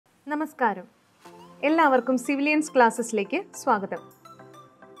നമസ്കാരം. എല്ലാവർക്കും സിവിലിയൻസ് ക്ലാസ്സസിലേക്ക് സ്വാഗതം.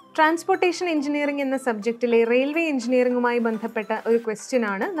 ട്രാൻസ്പോർട്ടേഷൻ എഞ്ചിനീയറിംഗ് എന്ന സബ്ജക്റ്റിലെ റെയിൽവേ എഞ്ചിനീയറിംഗുമായി ബന്ധപ്പെട്ട ഒരു ക്വസ്റ്റ്യൻ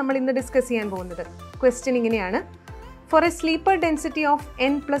ആണ് നമ്മൾ ഇന്ന് ഡിസ്കസ് ചെയ്യാൻ പോകുന്നത്. ക്വസ്റ്റ്യൻ ഇങ്ങനെയാണ്: four A sleeper density of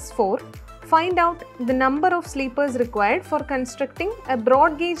n+4, find out the number of sleepers required for constructing A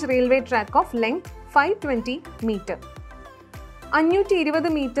broad gauge railway track of length 520 metre. 520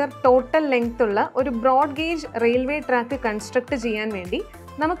 metre total length ഉള്ള ഒരു broad gauge railway track construct ചെയ്യാൻ വേണ്ടി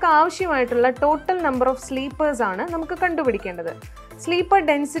നമുക്ക് ആവശ്യമായിട്ടുള്ള total number of sleepers ആണ് നമുക്ക് കണ്ടുപിടിക്കേണ്ടത്. Sleeper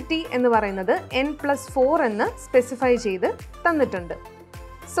density എന്ന് പറയുന്നത് n+4 എന്ന് സ്പെസിഫൈ ചെയ്ത് തന്നിട്ടുണ്ട്.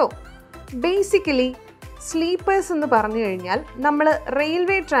 സോ ബേസിക്കലി സ്ലീപ്പേഴ്സ് എന്ന് പറഞ്ഞു കഴിഞ്ഞാൽ നമ്മൾ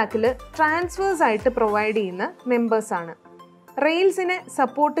റെയിൽവേ ട്രാക്കിൽ ട്രാൻസ്ഫേഴ്സ് ആയിട്ട് പ്രൊവൈഡ് ചെയ്യുന്ന മെമ്പേഴ്സാണ്. റെയിൽസിനെ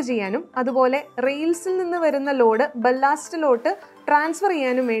സപ്പോർട്ട് ചെയ്യാനും അതുപോലെ റെയിൽസിൽ നിന്ന് വരുന്ന ലോഡ് ബല്ലാസ്റ്റിലോട്ട് ട്രാൻസ്ഫർ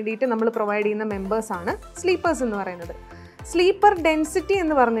ചെയ്യാനും വേണ്ടിയിട്ട് നമ്മൾ പ്രൊവൈഡ് ചെയ്യുന്ന മെമ്പേഴ്സാണ് സ്ലീപ്പേഴ്സ് എന്ന് പറയുന്നത്. സ്ലീപ്പർ ഡെൻസിറ്റി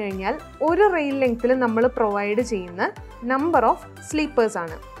എന്ന് പറഞ്ഞു കഴിഞ്ഞാൽ ഒരു റെയിൽ ലെങ്ത്തിൽ നമ്മൾ പ്രൊവൈഡ് ചെയ്യുന്ന നമ്പർ ഓഫ് സ്ലീപ്പേഴ്സ്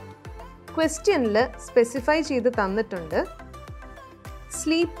ആണ്. ക്വസ്റ്റ്യനിൽ സ്പെസിഫൈ ചെയ്ത് തന്നിട്ടുണ്ട്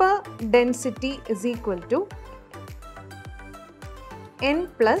sleeper density is equal to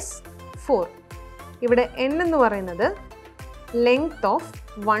n+4. ഇവിടെ n എന്ന് പറയുന്നത് length of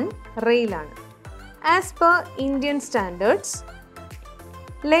one റെയിലാണ്. As per Indian standards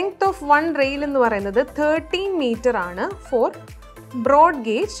length of one rail എന്ന് പറയുന്നത് 13 മീറ്റർ ആണ് four broad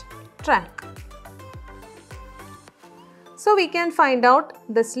gauge track. So we can find out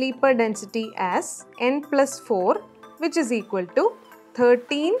the sleeper density as n+4, which is equal to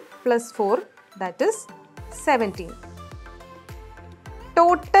 13 plus 4, that is 17.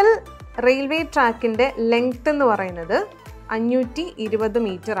 Total railway track inde length എന്ന് പറയുന്നത് 520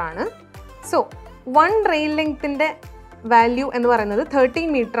 metre ആണ്. So one rail ലെങ്ത്തിൻ്റെ value എന്ന് പറയുന്നത് 13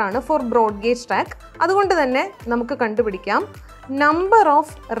 metre ആണ് four broad gauge track. അതുകൊണ്ട് തന്നെ നമുക്ക് കണ്ടുപിടിക്കാം number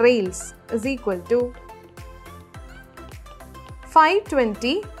of rails is equal to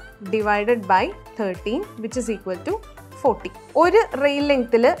 520 divided by 13 which is equal to 40. ഒരു റെയിൽ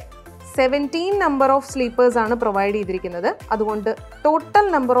ലെങ്ത്തിൽ 17 നമ്പർ ഓഫ് സ്ലീപ്പേഴ്സ് ആണ് പ്രൊവൈഡ് ചെയ്തിരിക്കുന്നത്. അതുകൊണ്ട് total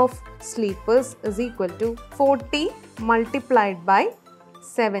number of sleepers is equal to 40 multiplied by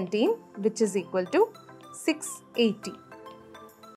 17 which is equal to 680.